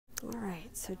All right,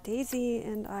 so Daisy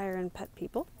and I are in Pet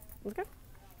People. Let's go.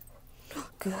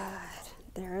 Good.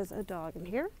 There's a dog in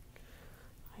here.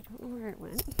 I don't know where it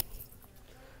went.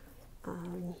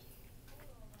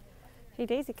 Hey,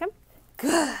 Daisy, come.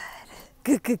 Good.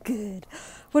 Good, good, good.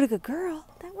 What a good girl.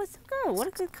 That was a girl. What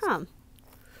a good come.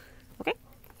 Okay.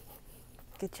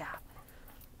 Good job.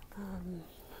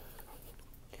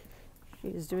 She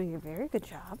is doing a very good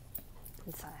job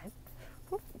inside.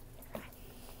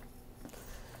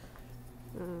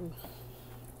 Oh.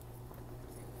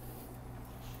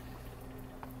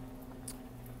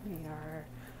 We are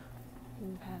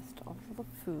past all the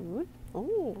food.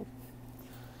 Oh.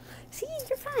 See,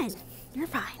 you're fine. You're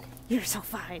fine. You're so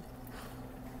fine.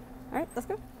 All right, let's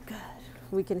go. Good.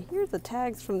 We can hear the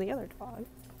tags from the other dog.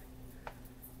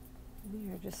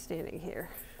 We are just standing here.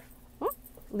 Oh,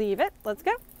 leave it. Let's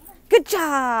go. Good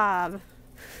job.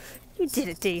 You did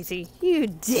it, Daisy. You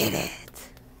did it.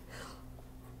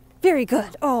 Very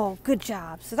good. Oh, good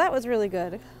job. So that was really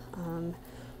good.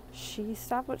 She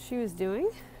stopped what she was doing,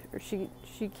 or she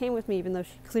came with me even though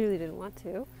she clearly didn't want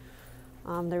to.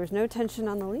 There was no tension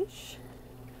on the leash,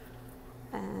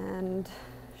 and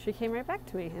she came right back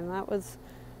to me, and that was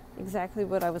exactly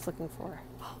what I was looking for.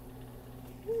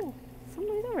 Oh,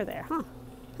 somebody's over there, huh?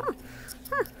 Huh?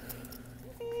 Huh?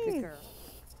 Good girl.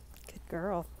 Good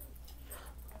girl.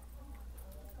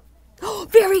 Oh,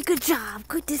 very good job.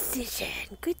 Good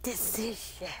decision. Good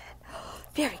decision.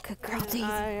 Very good girl, Daisy.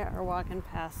 I are walking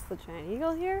past the giant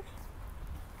eagle here.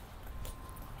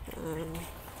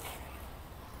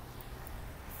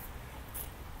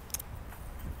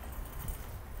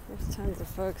 There's tons of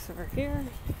folks over here.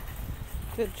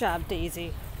 Good job,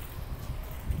 Daisy.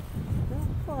 Oh,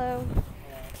 hello.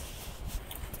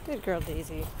 Good girl,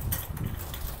 Daisy.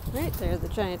 Right there are the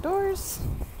giant doors.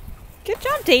 Good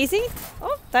job, Daisy.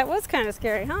 Oh, that was kind of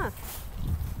scary, huh?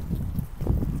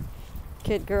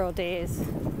 Good girl, Daisy.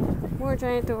 More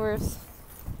giant doors.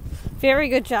 Very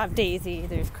good job, Daisy.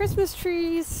 There's Christmas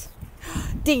trees.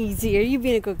 Daisy, are you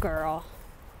being a good girl?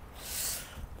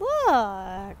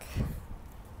 Look.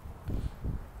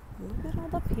 Look at all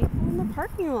the people in the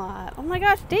parking lot. Oh my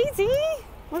gosh, Daisy!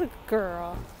 What a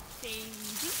girl.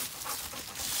 Daisy.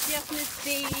 Yes, Miss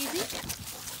Daisy.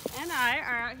 And I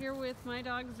are out here with my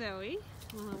dog Zoe.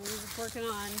 We're just working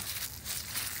on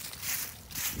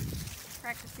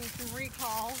practicing some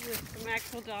recall with some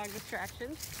actual dog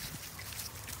distractions.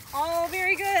 Oh,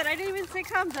 very good. I didn't even say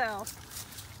come though.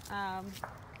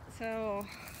 So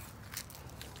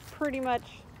pretty much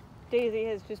Daisy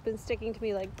has just been sticking to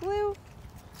me like glue.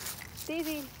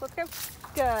 Daisy, let's go.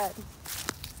 Good.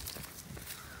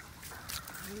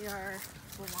 We are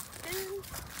walking.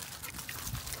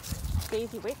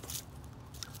 Daisy, wait.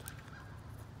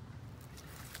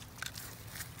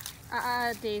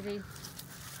 Daisy.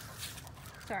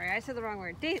 Sorry, I said the wrong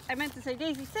word. I meant to say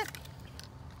Daisy, sit.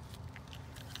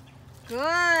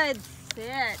 Good,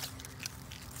 sit.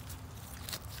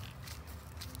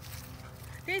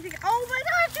 Daisy, oh my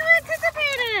gosh, you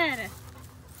anticipated!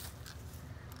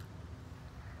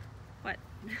 What?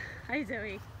 Hi,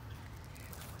 Zoe.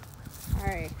 All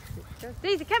right,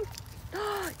 Daisy, come.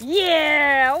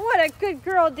 Yeah, what a good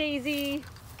girl, Daisy.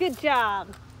 Good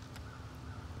job.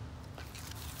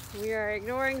 We are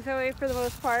ignoring Zoe for the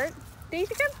most part.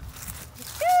 Daisy, come.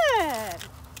 Good.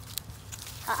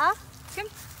 Come.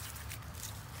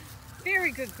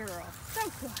 Very good girl. So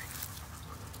good.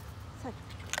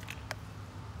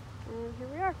 And here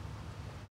we are.